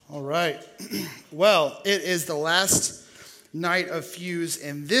All right. Well, it is the last night of Fuse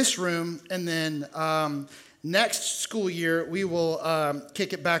in this room, and then next school year we will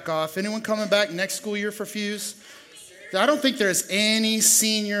kick it back off. Anyone coming back next school year for Fuse? I don't think there's any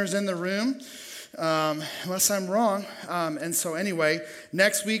seniors in the room, unless I'm wrong. And so anyway,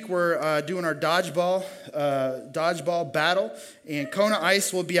 next week we're doing our dodgeball battle, and Kona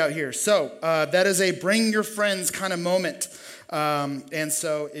Ice will be out here. So that is a bring your friends kind of moment. And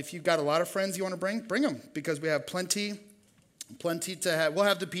so if you've got a lot of friends you want to bring them, because we have plenty to have. We'll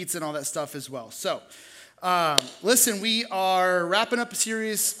have the pizza and all that stuff as well. So listen, we are wrapping up a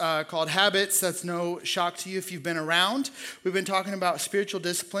series called Habits. That's no shock to you if you've been around. We've been talking about spiritual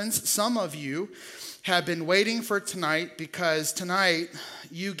disciplines. Some of you have been waiting for tonight, because tonight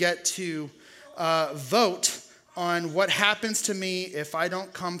you get to vote on what happens to me if I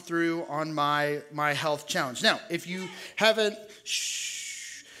don't come through on my health challenge. Now, if you haven't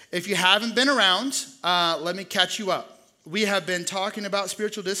been around, let me catch you up. We have been talking about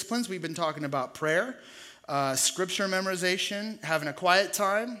spiritual disciplines. We've been talking about prayer, scripture memorization, having a quiet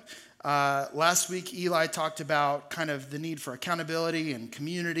time. Last week, Eli talked about kind of the need for accountability and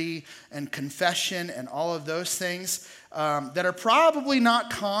community and confession and all of those things that are probably not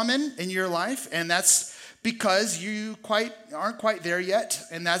common in your life, and that's because you aren't quite there yet,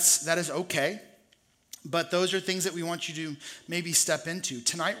 and that is okay. But those are things that we want you to maybe step into.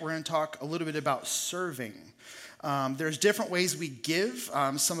 Tonight we're going to talk a little bit about serving. There's different ways we give.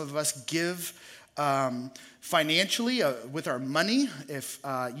 Some of us give financially with our money. If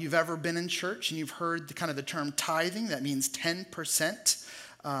you've ever been in church and you've heard the term tithing, that means 10%.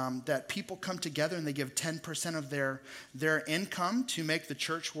 That people come together and they give 10% of their income to make the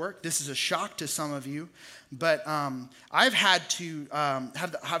church work. This is a shock to some of you, but I've had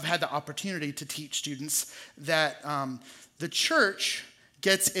the opportunity to teach students that the church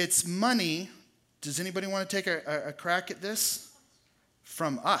gets its money. Does anybody want to take a crack at this?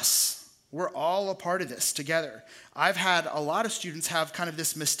 From us. We're all a part of this together. I've had a lot of students have kind of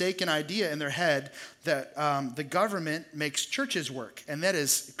this mistaken idea in their head that the government makes churches work, and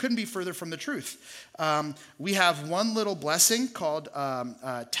it couldn't be further from the truth. We have one little blessing called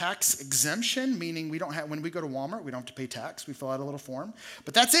tax exemption, meaning when we go to Walmart, we don't have to pay tax. We fill out a little form,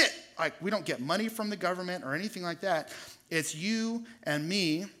 but that's it. Like, we don't get money from the government or anything like that. It's you and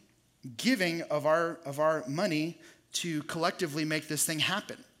me giving of our money to collectively make this thing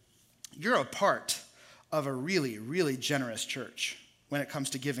happen. You're a part of a really, really generous church when it comes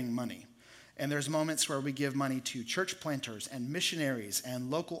to giving money. And there's moments where we give money to church planters and missionaries and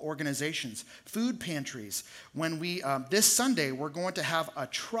local organizations, food pantries. When this Sunday, we're going to have a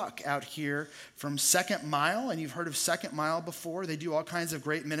truck out here from Second Mile, and you've heard of Second Mile before. They do all kinds of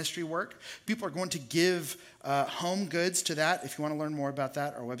great ministry work. People are going to give home goods to that. If you want to learn more about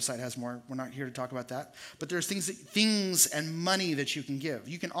that, our website has more. We're not here to talk about that. But there's things and money that you can give.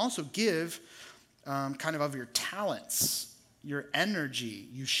 You can also give kind of your talents, your energy.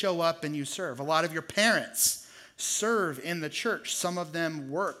 You show up and you serve. A lot of your parents serve in the church. Some of them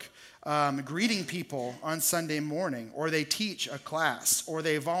work greeting people on Sunday morning, or they teach a class, or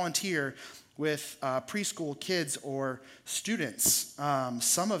they volunteer with preschool kids or students.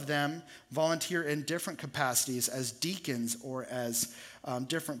 Some of them volunteer in different capacities as deacons or as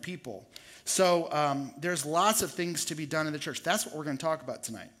different people. So there's lots of things to be done in the church. That's what we're going to talk about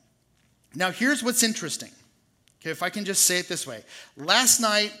tonight. Now, here's what's interesting. Okay, if I can just say it this way. Last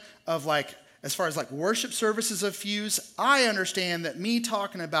night as far as worship services of Fuse, I understand that me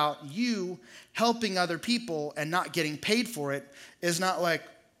talking about you helping other people and not getting paid for it is not like,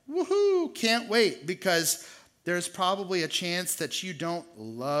 woohoo, can't wait, because there's probably a chance that you don't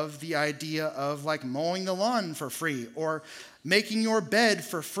love the idea of mowing the lawn for free, or making your bed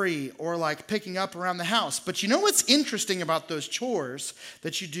for free, or picking up around the house. But you know what's interesting about those chores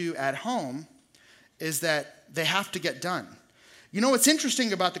that you do at home is that they have to get done. You know what's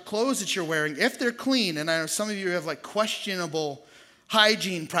interesting about the clothes that you're wearing, if they're clean, and I know some of you have questionable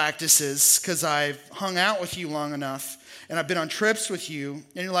hygiene practices because I've hung out with you long enough and I've been on trips with you,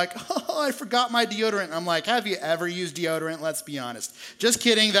 and you're like, oh, I forgot my deodorant. I'm like, have you ever used deodorant? Let's be honest. Just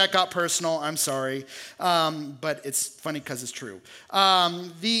kidding, that got personal, I'm sorry. But it's funny because it's true.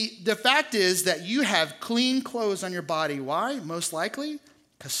 The fact is that you have clean clothes on your body. Why? Most likely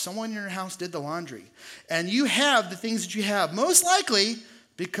because someone in your house did the laundry. And you have the things that you have, most likely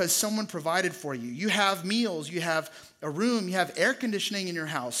because someone provided for you. You have meals, you have a room, you have air conditioning in your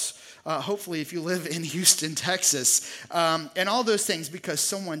house, hopefully if you live in Houston, Texas, and all those things because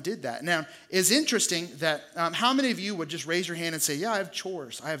someone did that. Now, it's interesting that how many of you would just raise your hand and say, yeah, I have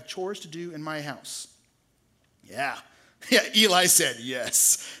chores. I have chores to do in my house. Yeah, Yeah, Eli said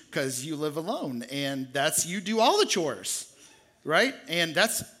yes, because you live alone, and you do all the chores, right? And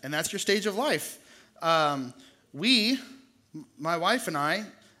that's your stage of life. My wife and I,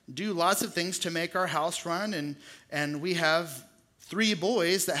 do lots of things to make our house run, and we have 3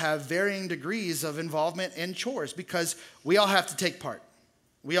 boys that have varying degrees of involvement in chores because we all have to take part.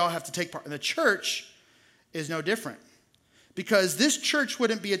 We all have to take part. And the church is no different. Because this church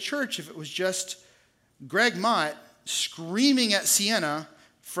wouldn't be a church if it was just Greg Mott screaming at Sienna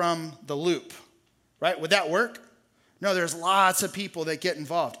from the loop, right? Would that work? No, there's lots of people that get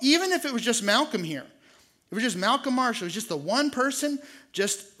involved. Even if it was just Malcolm here. It was just Malcolm Marshall. It was just the one person,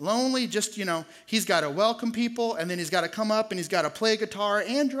 just lonely, he's got to welcome people, and then he's got to come up and he's got to play guitar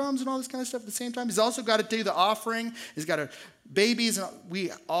and drums and all this kind of stuff at the same time. He's also got to do the offering. He's got to, babies, and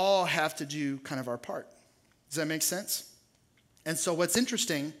we all have to do kind of our part. Does that make sense? And so what's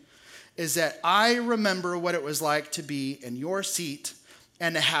interesting is that I remember what it was like to be in your seat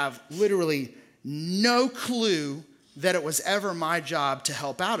and to have literally no clue that it was ever my job to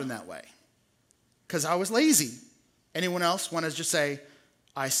help out in that way. Because I was lazy. Anyone else want to just say,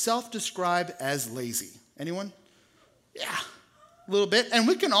 I self-describe as lazy? Anyone? Yeah, a little bit. And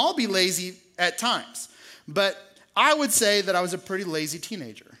we can all be lazy at times. But I would say that I was a pretty lazy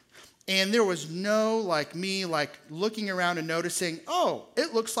teenager. And there was no me looking around and noticing, oh,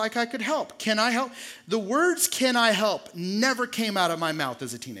 it looks like I could help. Can I help? The words can I help never came out of my mouth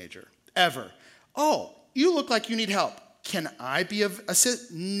as a teenager, ever. Oh, you look like you need help. Can I be of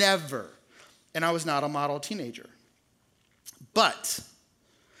assist? Never. And I was not a model teenager. But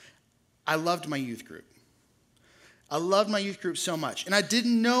I loved my youth group. I loved my youth group so much. And I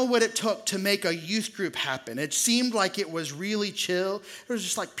didn't know what it took to make a youth group happen. It seemed like it was really chill. There was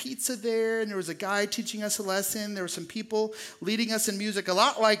just pizza there, and there was a guy teaching us a lesson. There were some people leading us in music, a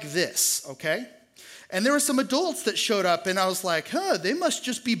lot like this, okay? And there were some adults that showed up, and I was like, they must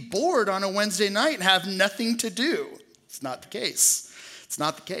just be bored on a Wednesday night and have nothing to do. It's not the case. It's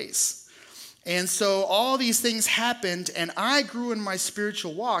not the case. And so all these things happened, and I grew in my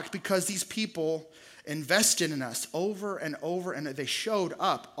spiritual walk because these people invested in us over and over, and they showed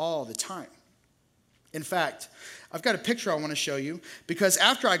up all the time. In fact, I've got a picture I want to show you because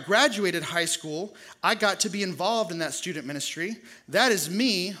after I graduated high school, I got to be involved in that student ministry. That is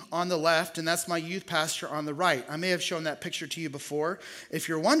me on the left, and that's my youth pastor on the right. I may have shown that picture to you before. If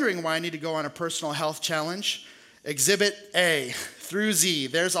you're wondering why I need to go on a personal health challenge, Exhibit A through Z.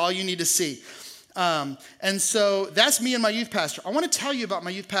 There's all you need to see. And so that's me and my youth pastor. I want to tell you about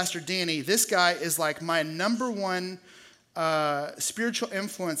my youth pastor, Danny. This guy is my number one spiritual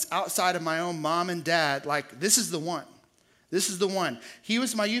influence outside of my own mom and dad. This is the one. This is the one. He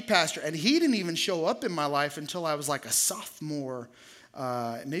was my youth pastor, and he didn't even show up in my life until I was a sophomore,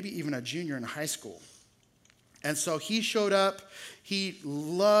 maybe even a junior in high school. And so he showed up. He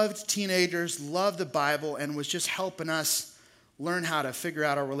loved teenagers, loved the Bible, and was just helping us learn how to figure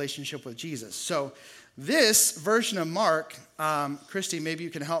out our relationship with Jesus. So this version of Mark, Christy, maybe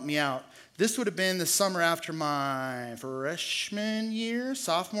you can help me out. This would have been the summer after my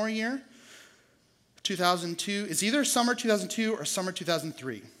sophomore year, 2002. It's either summer 2002 or summer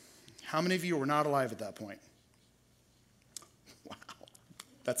 2003. How many of you were not alive at that point? Wow,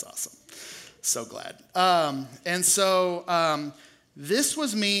 that's awesome. So glad. And so this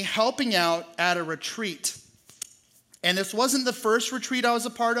was me helping out at a retreat. And this wasn't the first retreat I was a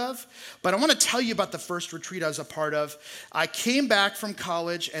part of, but I want to tell you about the first retreat I was a part of. I came back from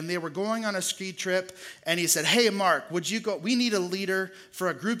college, and they were going on a ski trip, and he said, hey, Mark, would you go? We need a leader for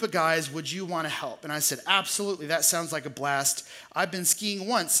a group of guys. Would you want to help? And I said, absolutely. That sounds like a blast. I've been skiing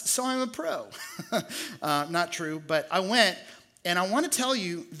once, so I'm a pro. Not true, but I went, and I want to tell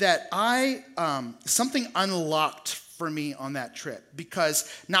you that something unlocked for me on that trip,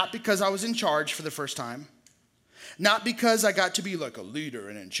 not because I was in charge for the first time, not because I got to be like a leader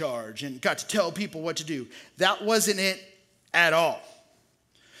and in charge and got to tell people what to do. That wasn't it at all.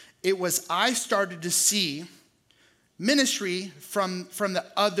 It was I started to see ministry from the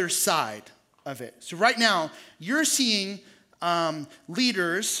other side of it. So right now, you're seeing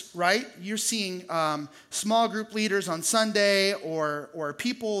leaders, right? You're seeing small group leaders on Sunday or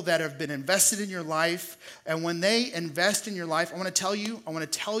people that have been invested in your life. And when they invest in your life, I want to tell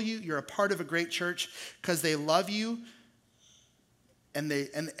you you're a part of a great church because they love you. And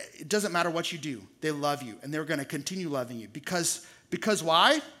it doesn't matter what you do. They love you, and they're going to continue loving you. Because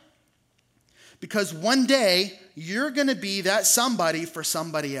why? Because one day, you're going to be that somebody for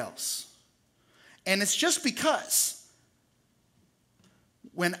somebody else. And it's just because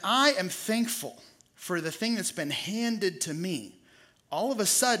when I am thankful for the thing that's been handed to me, all of a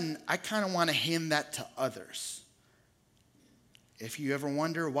sudden, I kind of want to hand that to others. If you ever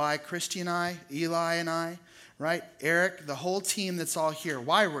wonder why Christy and I, Eli and I, right, Eric, the whole team that's all here,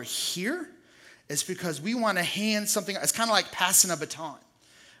 why we're here is because we want to hand something. It's kind of like passing a baton.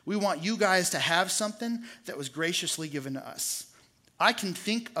 We want you guys to have something that was graciously given to us. I can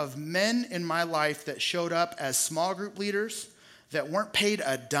think of men in my life that showed up as small group leaders that weren't paid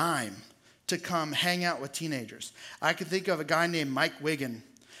a dime to come hang out with teenagers. I can think of a guy named Mike Wiggin.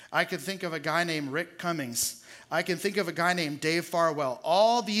 I can think of a guy named Rick Cummings. I can think of a guy named Dave Farwell.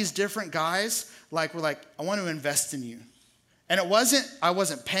 All these different guys were like, I want to invest in you. And I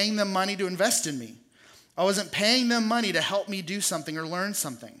wasn't paying them money to invest in me. I wasn't paying them money to help me do something or learn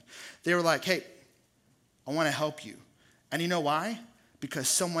something. They were like, hey, I want to help you. And you know why? Because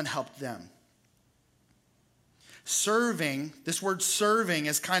someone helped them. Serving, this word serving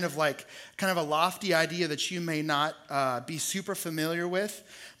is kind of a lofty idea that you may not be super familiar with,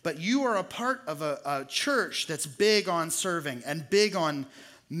 but you are a part of a church that's big on serving and big on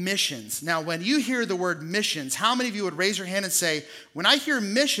missions. Now, when you hear the word missions, how many of you would raise your hand and say, when I hear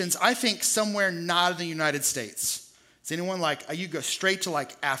missions, I think somewhere not in the United States? Is anyone you go straight to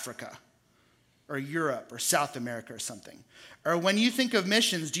Africa or Europe or South America or something? Or when you think of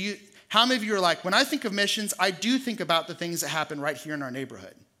missions, how many of you are like, when I think of missions, I do think about the things that happen right here in our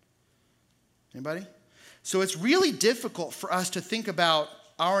neighborhood? Anybody? So it's really difficult for us to think about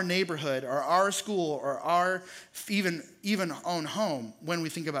our neighborhood or our school or our even own home when we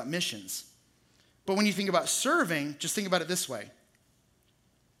think about missions. But when you think about serving, just think about it this way.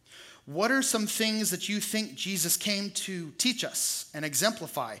 What are some things that you think Jesus came to teach us and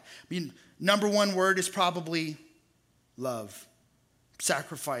exemplify? Number one word is probably love,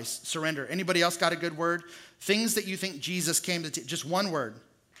 sacrifice, surrender. Anybody else got a good word? Things that you think Jesus came to teach. Just one word.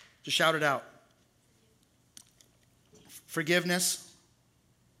 Just shout it out. Forgiveness.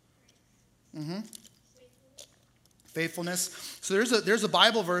 Faithfulness. So there's a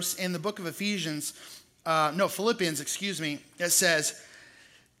Bible verse in the book of Philippians, that says,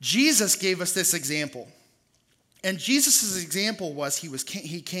 Jesus gave us this example. And Jesus' example was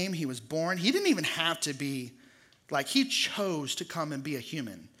he came, he was born. He didn't even have to be, he chose to come and be a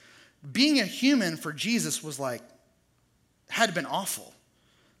human. Being a human for Jesus was had been awful.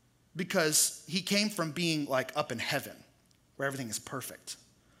 Because he came from being up in heaven, where everything is perfect.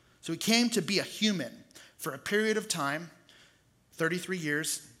 So he came to be a human for a period of time, 33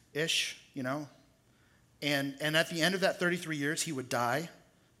 years-ish, And at the end of that 33 years, he would die.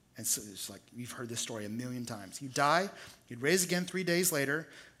 And so it's you've heard this story a million times. He'd die, he'd raise again 3 days later.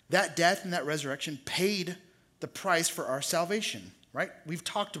 That death and that resurrection paid the price for our salvation, right? We've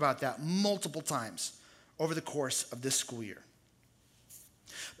talked about that multiple times over the course of this school year.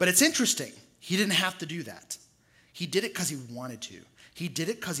 But it's interesting. He didn't have to do that. He did it because he wanted to. He did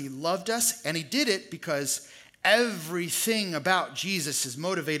it because he loved us, and he did it because everything about Jesus is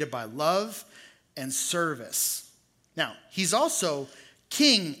motivated by love and service. Now, he's also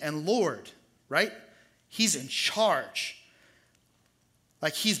King and Lord, right? He's in charge.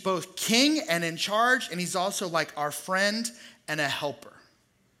 He's both king and in charge, and he's also our friend and a helper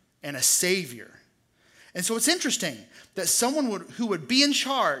and a savior. And so it's interesting that someone who would be in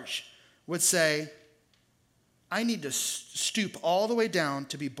charge would say, I need to stoop all the way down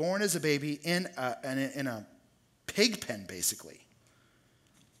to be born as a baby in a pig pen, basically.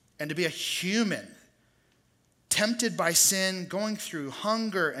 And to be a human, tempted by sin, going through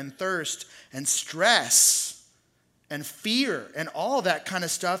hunger and thirst and stress and fear and all that kind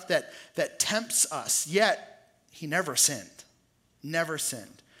of stuff that tempts us. Yet, he never sinned. Never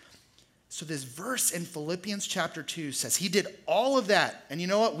sinned. So this verse in Philippians chapter 2 says he did all of that. And you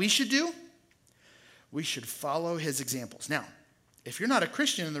know what we should do? We should follow his examples. Now, if you're not a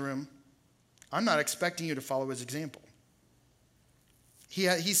Christian in the room, I'm not expecting you to follow his example.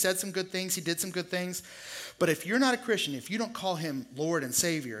 He said some good things. He did some good things. But if you're not a Christian, if you don't call him Lord and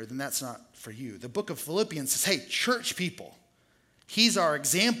Savior, then that's not for you. The book of Philippians says, hey, church people, he's our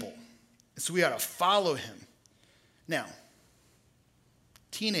example. So we ought to follow him. Now,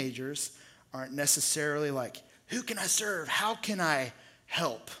 teenagers aren't necessarily who can I serve? How can I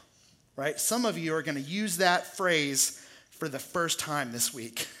help? Right? Some of you are going to use that phrase for the first time this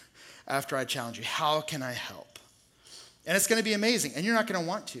week after I challenge you. How can I help? And it's going to be amazing, and you're not going to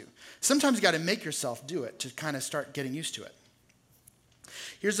want to. Sometimes you got to make yourself do it to kind of start getting used to it.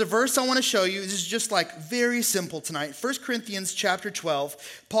 Here's a verse I want to show you. This is just very simple tonight. 1 Corinthians chapter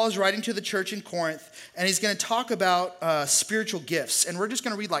 12. Paul is writing to the church in Corinth, and he's going to talk about spiritual gifts. And we're just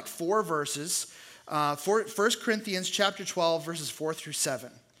going to read 4 verses. 1 Corinthians chapter 12, verses 4 through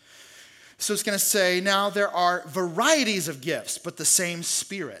 7. So it's going to say, now there are varieties of gifts, but the same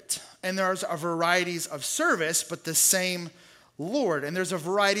Spirit. And there's varieties of service, but the same Lord. And there's a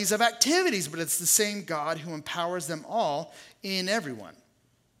varieties of activities, but it's the same God who empowers them all in everyone.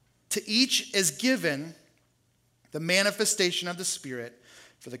 To each is given the manifestation of the Spirit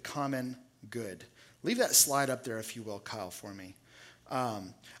for the common good. Leave that slide up there, if you will, Kyle, for me.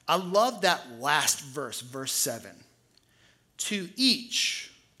 I love that last verse, verse 7. To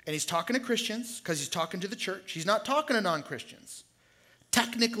each, and he's talking to Christians because he's talking to the church. He's not talking to non-Christians.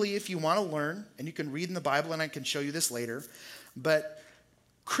 Technically, if you want to learn, and you can read in the Bible, and I can show you this later, but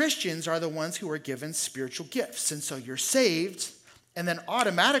Christians are the ones who are given spiritual gifts. And so you're saved, and then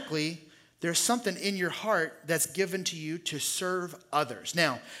automatically there's something in your heart that's given to you to serve others.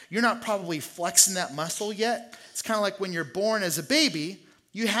 Now, you're not probably flexing that muscle yet. It's kind of like when you're born as a baby,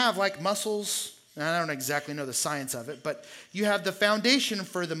 you have like muscles, and I don't exactly know the science of it, but you have the foundation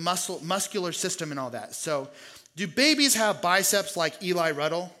for the muscular system and all that. So do babies have biceps like Eli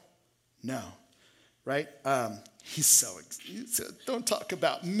Ruddle? No, right? He said, don't talk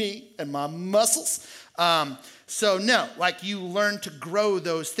about me and my muscles. So no, like you learn to grow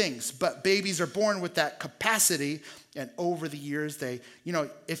those things, but babies are born with that capacity, and over the years they,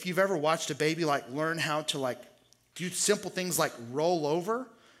 if you've ever watched a baby like learn how to like do simple things like roll over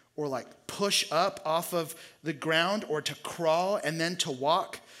or like push up off of the ground or to crawl and then to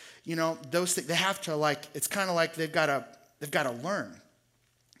walk, those things, they have to like, it's kind of like they've got to learn.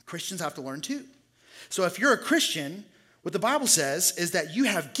 Christians have to learn too. So if you're a Christian, what the Bible says is that you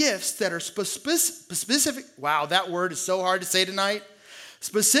have gifts that are specific. Wow, that word is so hard to say tonight.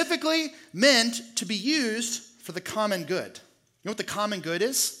 Specifically meant to be used for the common good. You know what the common good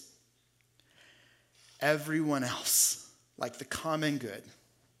is? Everyone else, like the common good.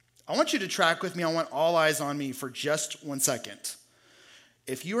 I want you to track with me. I want all eyes on me for just 1 second.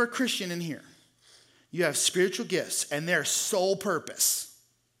 If you are a Christian in here, you have spiritual gifts, and their sole purpose,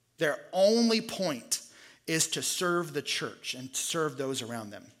 their only point is to serve the church and to serve those around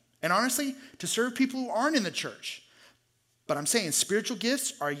them. And honestly, to serve people who aren't in the church. But I'm saying spiritual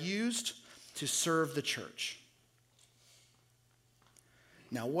gifts are used to serve the church.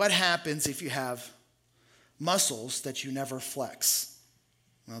 Now, what happens if you have muscles that you never flex?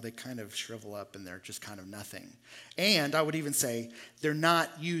 Well, they kind of shrivel up and they're just kind of nothing. And I would even say they're not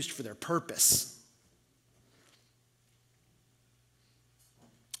used for their purpose.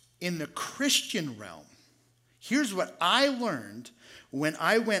 In the Christian realm, here's what I learned when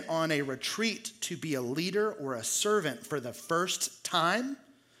I went on a retreat to be a leader or a servant for the first time,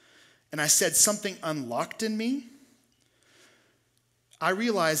 and I said something unlocked in me. I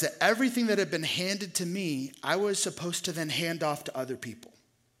realized that everything that had been handed to me, I was supposed to then hand off to other people.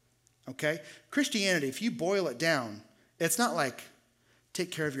 Okay? Christianity, if you boil it down, it's not like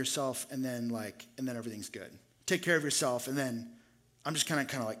take care of yourself and then everything's good. Take care of yourself and then I'm just kind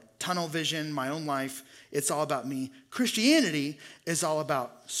of like tunnel vision, my own life. It's all about me. Christianity is all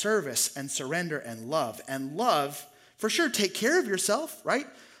about service and surrender and love. And love, for sure, take care of yourself, right?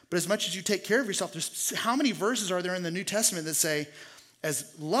 But as much as you take care of yourself, there's how many verses are there in the New Testament that say,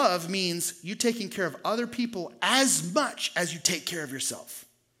 as love means you taking care of other people as much as you take care of yourself.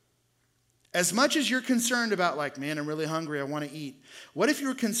 As much as you're concerned about like, man, I'm really hungry, I want to eat. What if you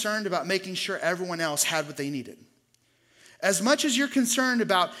were concerned about making sure everyone else had what they needed? As much as you're concerned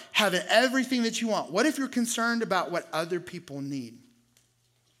about having everything that you want, what if you're concerned about what other people need?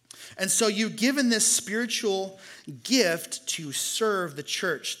 And so you're given this spiritual gift to serve the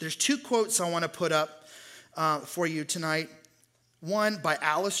church. There's 2 quotes I want to put up for you tonight. One by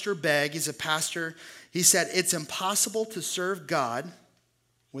Alistair Begg. He's a pastor. He said, it's impossible to serve God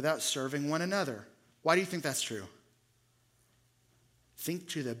without serving one another. Why do you think that's true? Think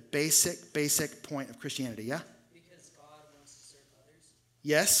to the basic point of Christianity, yeah?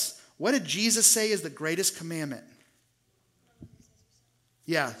 Yes. What did Jesus say is the greatest commandment?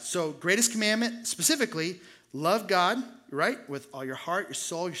 Yeah, so greatest commandment, specifically, love God, right? With all your heart, your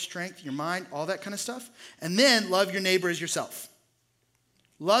soul, your strength, your mind, all that kind of stuff. And then love your neighbor as yourself.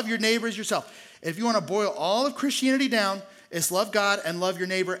 Love your neighbor as yourself. If you want to boil all of Christianity down, it's love God and love your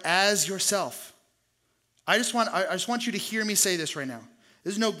neighbor as yourself. I just want you to hear me say this right now.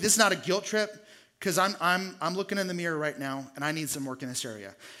 This is not a guilt trip. Because I'm looking in the mirror right now, and I need some work in this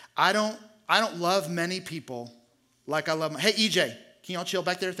area. I don't love many people like I love hey, EJ, can y'all chill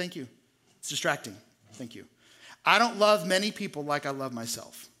back there? Thank you. It's distracting. Thank you. I don't love many people like I love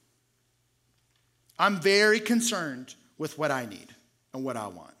myself. I'm very concerned with what I need and what I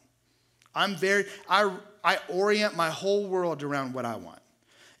want. I orient my whole world around what I want.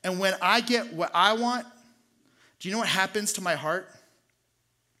 And when I get what I want, do you know what happens to my heart?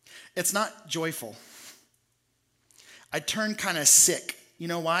 It's not joyful. I turn kind of sick. You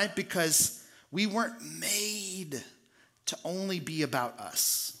know why? Because we weren't made to only be about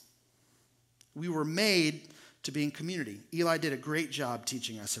us. We were made to be in community. Eli did a great job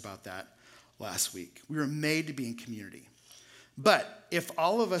teaching us about that last week. We were made to be in community. But if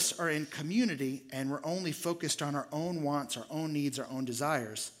all of us are in community and we're only focused on our own wants, our own needs, our own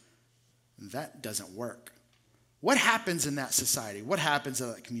desires, that doesn't work. What happens in that society? What happens in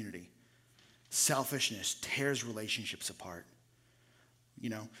that community? Selfishness tears relationships apart. You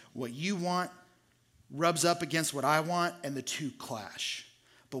know, what you want rubs up against what I want, and the two clash.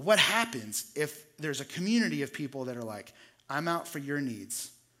 But what happens if there's a community of people that are like, I'm out for your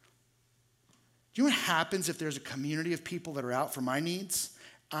needs? Do you know what happens if there's a community of people that are out for my needs?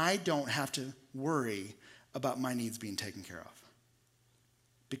 I don't have to worry about my needs being taken care of,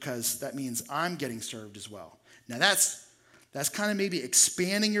 because that means I'm getting served as well. Now that's kind of maybe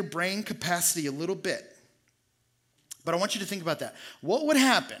expanding your brain capacity a little bit. But I want you to think about that. What would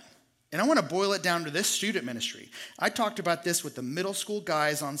happen? And I want to boil it down to this: student ministry. I talked about this with the middle school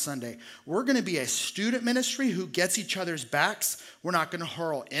guys on Sunday. We're going to be a student ministry who gets each other's backs. We're not going to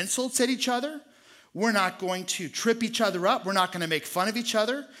hurl insults at each other. We're not going to trip each other up. We're not going to make fun of each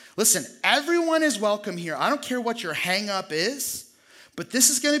other. Listen, everyone is welcome here. I don't care what your hang up is, but this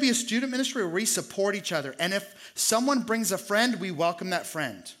is going to be a student ministry where we support each other. And if someone brings a friend, we welcome that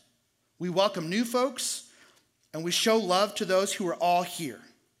friend. We welcome new folks, and we show love to those who are all here.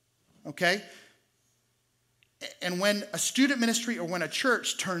 Okay? And when a student ministry or when a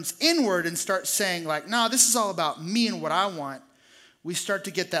church turns inward and starts saying like, no, this is all about me and what I want, we start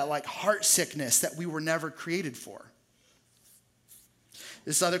to get that like heart sickness that we were never created for.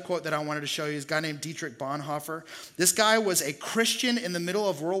 This other quote that I wanted to show you is a guy named Dietrich Bonhoeffer. This guy was a Christian in the middle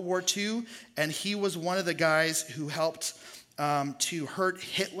of World War II, and he was one of the guys who helped to hurt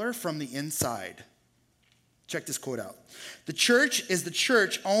Hitler from the inside. Check this quote out. The church is the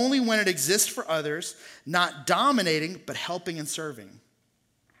church only when it exists for others, not dominating, but helping and serving.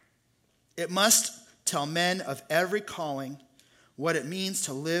 It must tell men of every calling what it means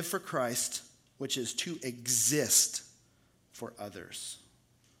to live for Christ, which is to exist for others.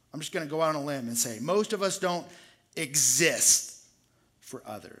 I'm just going to go out on a limb and say most of us don't exist for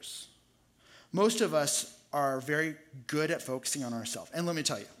others. Most of us are very good at focusing on ourselves. And let me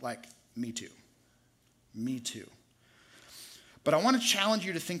tell you, like, me too. Me too. But I want to challenge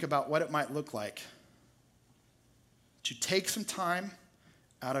you to think about what it might look like to take some time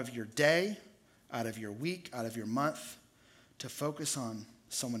out of your day, out of your week, out of your month, to focus on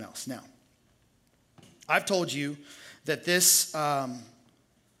someone else. Now, I've told you that this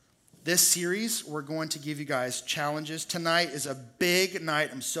series, we're going to give you guys challenges. Tonight is a big night.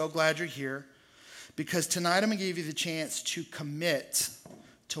 I'm so glad you're here, because tonight I'm going to give you the chance to commit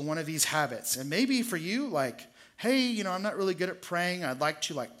to one of these habits. And maybe for you, like, hey, you know, I'm not really good at praying. I'd like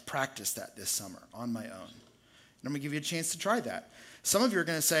to practice that this summer on my own. And I'm going to give you a chance to try that. Some of you are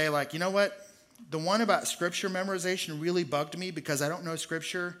going to say, like, you know what? The one about scripture memorization really bugged me because I don't know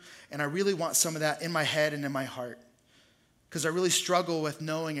scripture, and I really want some of that in my head and in my heart, because I really struggle with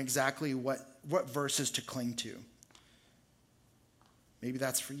knowing exactly what verses to cling to. Maybe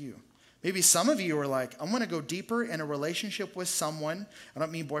that's for you. Maybe some of you are like, I'm going to go deeper in a relationship with someone. I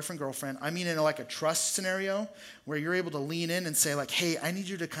don't mean boyfriend, girlfriend. I mean in like a trust scenario where you're able to lean in and say like, hey, I need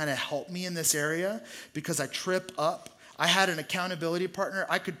you to kind of help me in this area because I trip up. I had an accountability partner.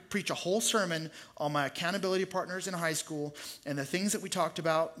 I could preach a whole sermon on my accountability partners in high school and the things that we talked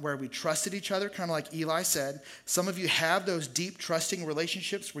about where we trusted each other, kind of like Eli said. Some of you have those deep trusting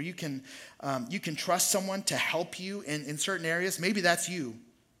relationships where you can trust someone to help you in certain areas. Maybe that's you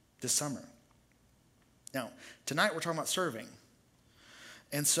this summer. Now, tonight we're talking about serving.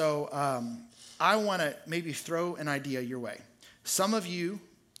 And so I want to maybe throw an idea your way. Some of you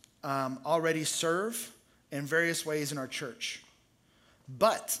already serve in various ways in our church,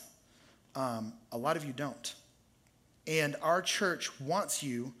 but a lot of you don't. And our church wants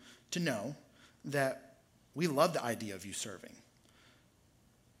you to know that we love the idea of you serving.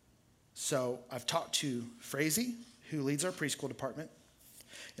 So I've talked to Frazee, who leads our preschool department,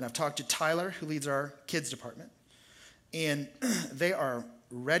 and I've talked to Tyler, who leads our kids department, and they are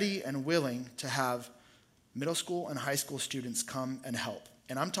ready and willing to have middle school and high school students come and help.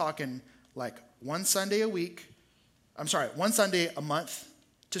 And I'm talking like one Sunday a month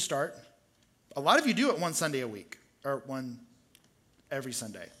to start. A lot of you do it one Sunday a week, or one every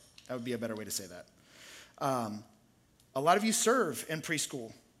Sunday. That would be a better way to say that. A lot of you serve in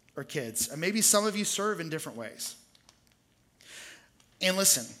preschool or kids, and maybe some of you serve in different ways. And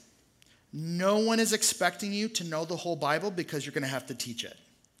listen, no one is expecting you to know the whole Bible because you're going to have to teach it.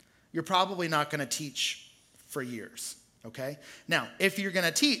 You're probably not going to teach for years, okay? Now, if you're going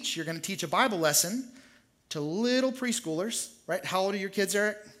to teach a Bible lesson, to little preschoolers, right? How old are your kids,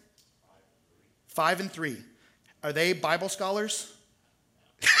 Eric? 5 and 3. Are they Bible scholars?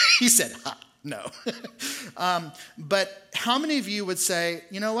 He said, no. But how many of you would say,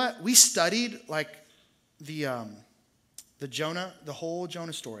 you know what? We studied like the Jonah, the whole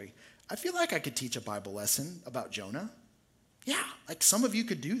Jonah story. I feel like I could teach a Bible lesson about Jonah. Yeah, like some of you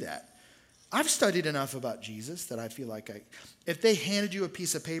could do that. I've studied enough about Jesus that I feel like if they handed you a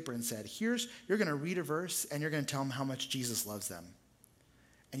piece of paper and said, you're going to read a verse and you're going to tell them how much Jesus loves them.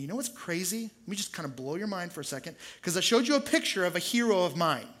 And you know what's crazy? Let me just kind of blow your mind for a second, because I showed you a picture of a hero of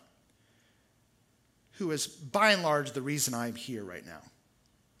mine who is by and large the reason I'm here right now,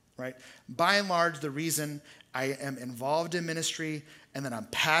 right? By and large, the reason I am involved in ministry and that I'm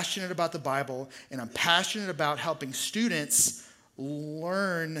passionate about the Bible and I'm passionate about helping students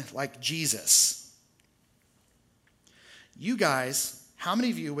learn like Jesus. You guys, how many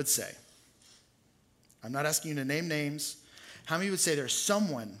of you would say, I'm not asking you to name names, how many would say there's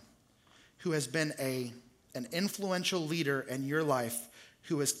someone who has been an influential leader in your life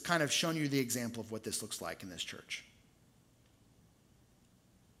who has kind of shown you the example of what this looks like in this church?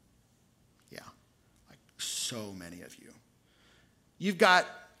 Yeah, like so many of you. You've got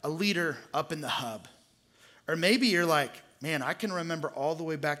a leader up in the hub. Or maybe you're like, man, I can remember all the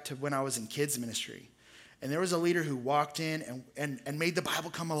way back to when I was in kids ministry. And there was a leader who walked in and made the Bible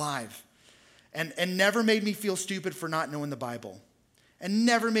come alive. And never made me feel stupid for not knowing the Bible. And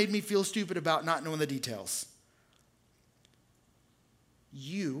never made me feel stupid about not knowing the details.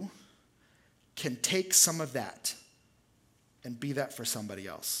 You can take some of that and be that for somebody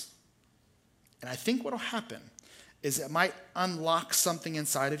else. And I think what will happen is it might unlock something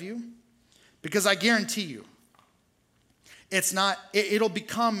inside of you, because I guarantee you, it'll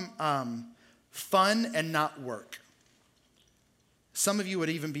become fun and not work. Some of you would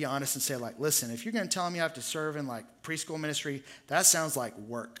even be honest and say, like, listen, if you're going to tell me I have to serve in like preschool ministry, that sounds like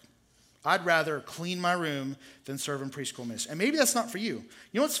work. I'd rather clean my room than serve in preschool ministry. And maybe that's not for you.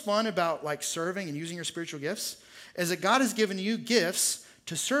 You know what's fun about like serving and using your spiritual gifts? Is that God has given you gifts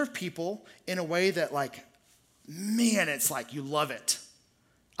to serve people in a way that like, man, it's like you love it.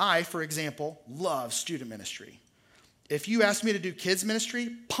 I, for example, love student ministry. If you ask me to do kids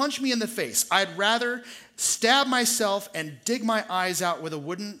ministry, punch me in the face. I'd rather stab myself and dig my eyes out with a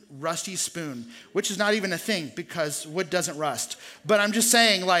wooden rusty spoon, which is not even a thing because wood doesn't rust. But I'm just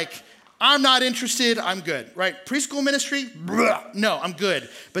saying, like, I'm not interested, I'm good, right? Preschool ministry, no, I'm good.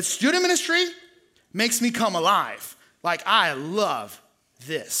 But student ministry makes me come alive. Like, I love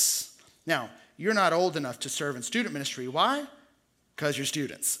this. Now, you're not old enough to serve in student ministry. Why? Because you're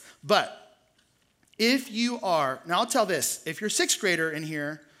students. But if you are, now I'll tell this, if you're a sixth grader in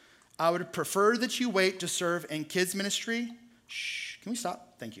here, I would prefer that you wait to serve in kids ministry. Shh, can we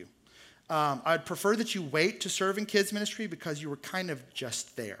stop? Thank you. I'd prefer that you wait to serve in kids ministry because you were kind of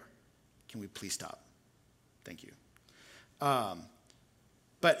just there. Can we please stop? Thank you.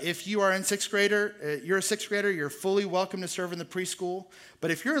 But if you are in you're a sixth grader, you're fully welcome to serve in the preschool.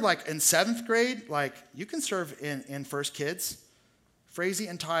 But if you're like in seventh grade, like you can serve in First Kids. Frazee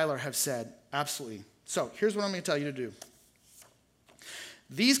and Tyler have said, absolutely. So here's what I'm going to tell you to do.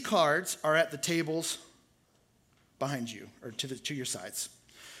 These cards are at the tables behind you, or to your sides.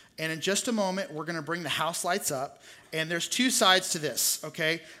 And in just a moment, we're going to bring the house lights up. And there's two sides to this,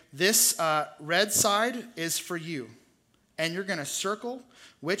 okay? This red side is for you. And you're going to circle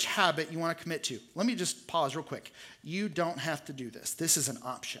which habit you want to commit to. Let me just pause real quick. You don't have to do this. This is an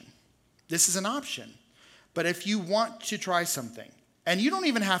option. This is an option. But if you want to try something, and you don't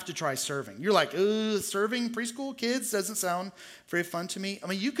even have to try serving. You're like, serving preschool kids doesn't sound very fun to me. I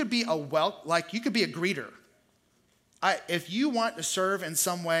mean, you could be you could be a greeter. If you want to serve in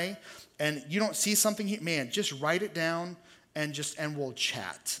some way and you don't see something, man, just write it down and we'll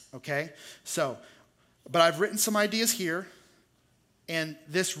chat, okay? So, but I've written some ideas here, and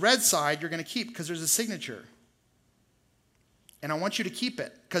this red side you're going to keep because there's a signature. And I want you to keep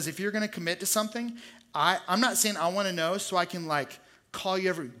it, because if you're going to commit to something, I'm not saying I want to know so I can like call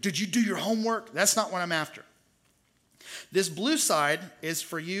you did you do your homework? That's not what I'm after. This blue side is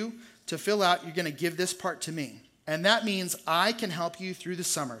for you to fill out. You're going to give this part to me. And that means I can help you through the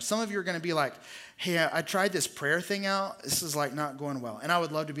summer. Some of you are going to be like, hey, I tried this prayer thing out. This is like not going well. And I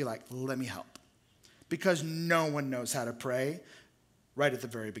would love to be like, let me help. Because no one knows how to pray right at the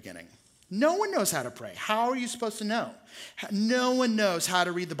very beginning. No one knows how to pray. How are you supposed to know? No one knows how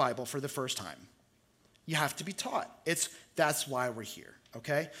to read the Bible for the first time. You have to be taught. That's why we're here,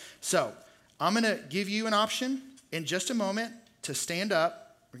 okay? So I'm going to give you an option in just a moment to stand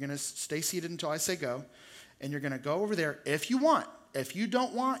up. We're going to stay seated until I say go. And you're going to go over there if you want. If you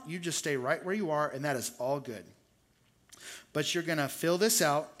don't want, you just stay right where you are, and that is all good. But you're going to fill this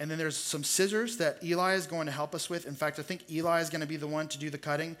out, and then there's some scissors that Eli is going to help us with. In fact, I think Eli is going to be the one to do the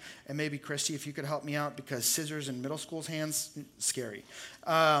cutting, and maybe Christy, if you could help me out, because scissors in middle school's hands, scary.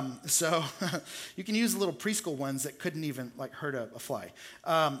 So you can use the little preschool ones that couldn't even hurt a fly.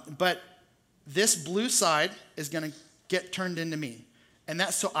 But this blue side is going to get turned into me, and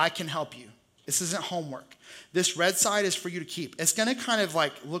that's so I can help you. This isn't homework. This red side is for you to keep. It's going to kind of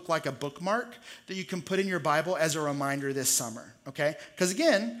look like a bookmark that you can put in your Bible as a reminder this summer, okay? Because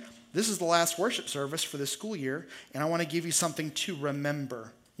again, this is the last worship service for this school year, and I want to give you something to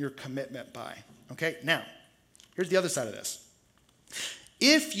remember your commitment by, okay? Now, here's the other side of this.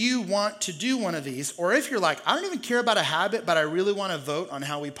 If you want to do one of these, or if you're like, I don't even care about a habit, but I really want to vote on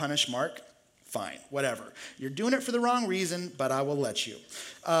how we punish Mark, fine, whatever. You're doing it for the wrong reason, but I will let you.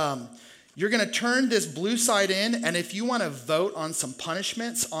 You're going to turn this blue side in, and if you want to vote on some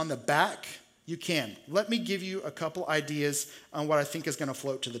punishments on the back, you can. Let me give you a couple ideas on what I think is going to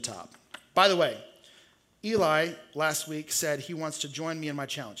float to the top. By the way, Eli last week said he wants to join me in my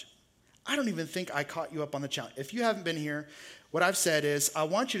challenge. I don't even think I caught you up on the challenge. If you haven't been here, what I've said is I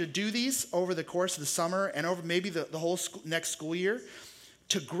want you to do these over the course of the summer and over maybe the whole next school year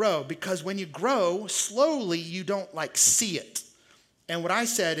to grow, because when you grow slowly, you don't see it. And what I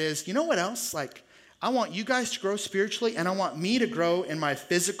said is, you know what else? I want you guys to grow spiritually, and I want me to grow in my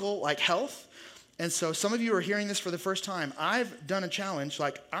physical, health. And so some of you are hearing this for the first time. I've done a challenge.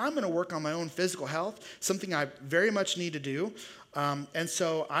 I'm going to work on my own physical health, something I very much need to do. And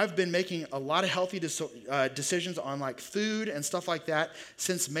so I've been making a lot of healthy decisions on food and stuff like that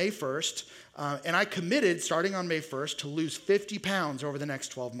since May 1st. And I committed, starting on May 1st, to lose 50 pounds over the next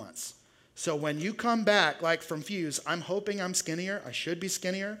 12 months. So when you come back, from Fuse, I'm hoping I'm skinnier. I should be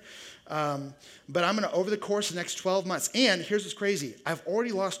skinnier. But I'm going to, over the course of the next 12 months, and here's what's crazy. I've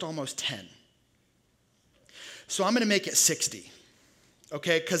already lost almost 10. So I'm going to make it 60.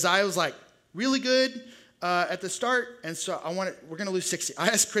 Okay? Because I was really good at the start, and so we're going to lose 60. I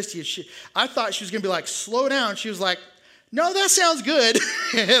asked Christy, I thought she was going to be slow down. She was no, that sounds good.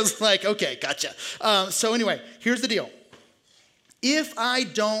 It was okay, gotcha. So anyway, here's the deal. If I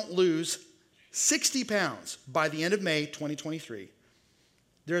don't lose 60 pounds by the end of May 2023,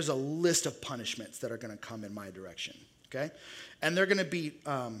 there's a list of punishments that are going to come in my direction, okay? And they're going to be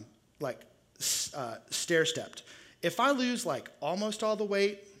stair-stepped. If I lose almost all the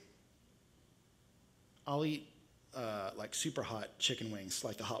weight, I'll eat super hot chicken wings,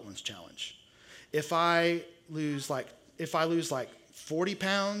 the Hot Ones Challenge. If I lose 40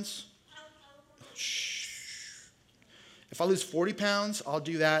 pounds, if I lose 40 pounds, I'll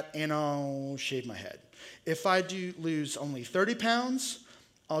do that and I'll shave my head. If I do lose only 30 pounds,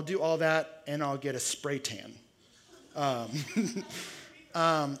 I'll do all that and I'll get a spray tan.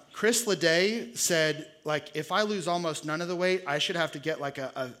 Chris Leday said, if I lose almost none of the weight, I should have to get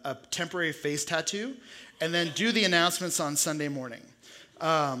a temporary face tattoo and then do the announcements on Sunday morning.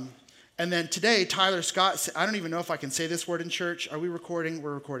 And then today, Tyler Scott said, I don't even know if I can say this word in church. Are we recording?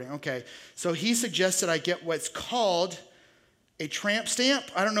 We're recording. Okay. So he suggested I get what's called a tramp stamp.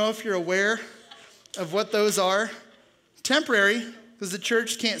 I don't know if you're aware of what those are. Temporary, because the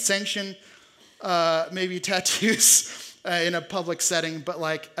church can't sanction maybe tattoos in a public setting, but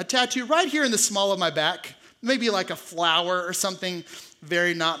a tattoo right here in the small of my back, maybe a flower or something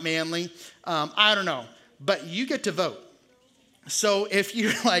very not manly. I don't know, but you get to vote. So if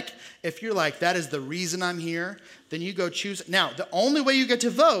you're that is the reason I'm here, then you go choose. Now, the only way you get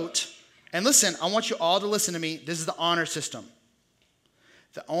to vote, and listen, I want you all to listen to me. This is the honor system.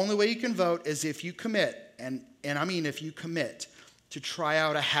 The only way you can vote is if you commit, and I mean if you commit to try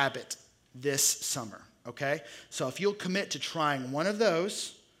out a habit this summer, okay? So if you'll commit to trying one of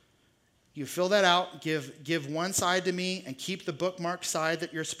those, you fill that out, give one side to me, and keep the bookmark side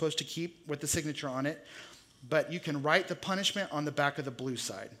that you're supposed to keep with the signature on it. But you can write the punishment on the back of the blue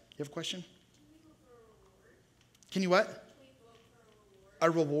side. You have a question? Can you what? A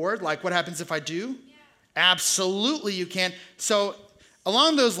reward? What happens if I do? Yeah. Absolutely you can. So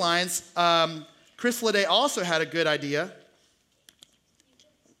along those lines, Chris Leday also had a good idea.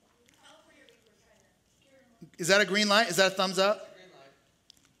 Is that a green light? Is that a thumbs up? Green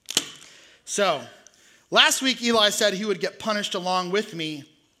light. So last week Eli said he would get punished along with me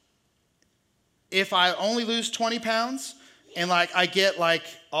if I only lose 20 pounds and I get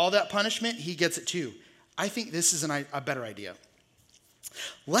all that punishment, he gets it too. I think this is a better idea.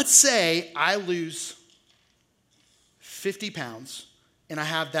 Let's say I lose 50 pounds and I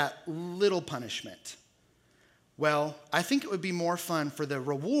have that little punishment. Well, I think it would be more fun for the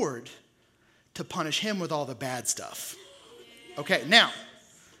reward to punish him with all the bad stuff. Okay, now,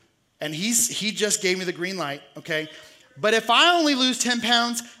 and he just gave me the green light, okay? But if I only lose 10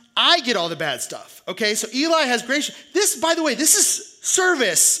 pounds, I get all the bad stuff, okay? So Eli has gracious. This, by the way, this is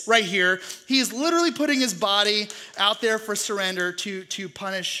service right here. He is literally putting his body out there for surrender to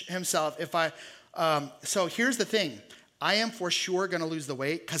punish himself. So here's the thing. I am for sure going to lose the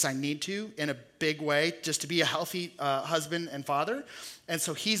weight because I need to in a big way just to be a healthy husband and father. And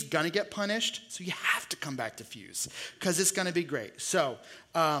so he's going to get punished. So you have to come back to Fuse because it's going to be great. So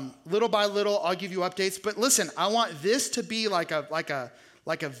little by little, I'll give you updates. But listen, I want this to be like a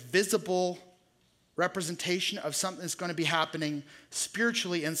visible representation of something that's going to be happening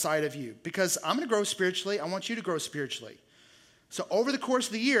spiritually inside of you. Because I'm going to grow spiritually. I want you to grow spiritually. So over the course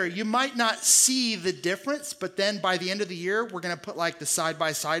of the year, you might not see the difference, but then by the end of the year, we're going to put like the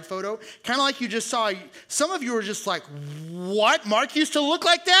side-by-side photo. Kind of like you just saw. Some of you were just like, what? Mark used to look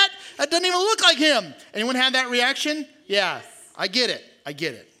like that? That doesn't even look like him. Anyone have that reaction? Yeah, I get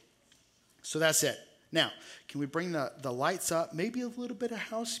it. So that's it. Now, can we bring the lights up? Maybe a little bit of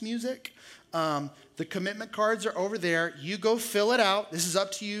house music. The commitment cards are over there. You go fill it out. This is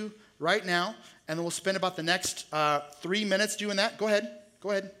up to you right now. And then we'll spend about the next 3 minutes doing that. Go ahead.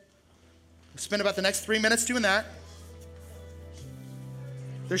 We'll spend about the next 3 minutes doing that.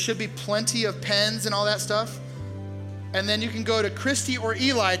 There should be plenty of pens and all that stuff. And then you can go to Christy or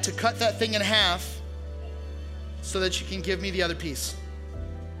Eli to cut that thing in half so that you can give me the other piece.